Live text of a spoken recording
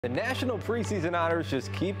The national preseason honors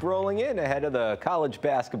just keep rolling in ahead of the college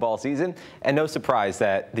basketball season, and no surprise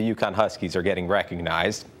that the UConn Huskies are getting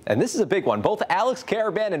recognized. And this is a big one. Both Alex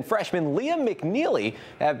Karaban and freshman Liam McNeeley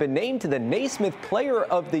have been named to the Naismith Player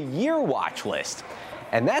of the Year watch list.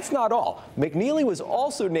 And that's not all. McNeeley was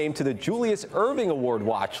also named to the Julius Irving Award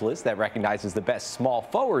watch list that recognizes the best small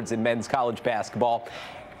forwards in men's college basketball.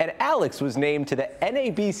 And Alex was named to the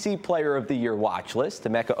NACB Player of the Year watch list.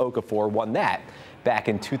 Emeka Okafor won that back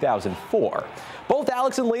in 2004. Both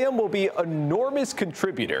Alex and Liam will be enormous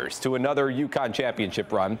contributors to another UConn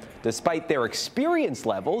championship run, despite their experience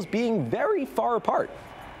levels being very far apart.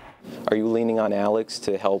 Are you leaning on Alex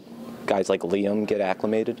to help guys like Liam get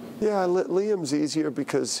acclimated? Yeah, Liam's easier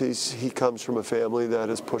because he comes from a family that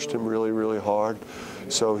has pushed him really, really hard.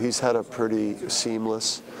 So he's had a pretty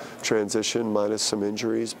seamless transition, minus some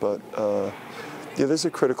injuries. But yeah, this is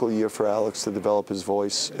a critical year for Alex to develop his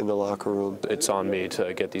voice in the locker room. It's on me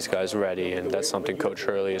to get these guys ready, and that's something Coach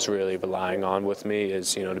Hurley is really relying on with me,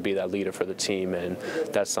 is, to be that leader for the team. And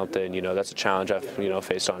that's something, that's a challenge I've,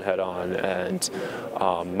 faced on head on. And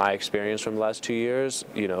my experience from the last 2 years,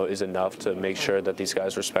 is enough to make sure that these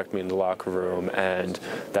guys respect me in the locker room, and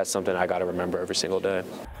that's something I got to remember every single day.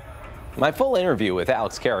 My full interview with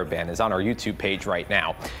Alex Karaban is on our YouTube page right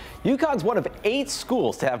now. UConn's one of 8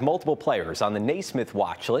 schools to have multiple players on the Naismith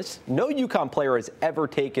watch list. No UConn player has ever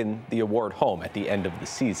taken the award home at the end of the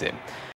season.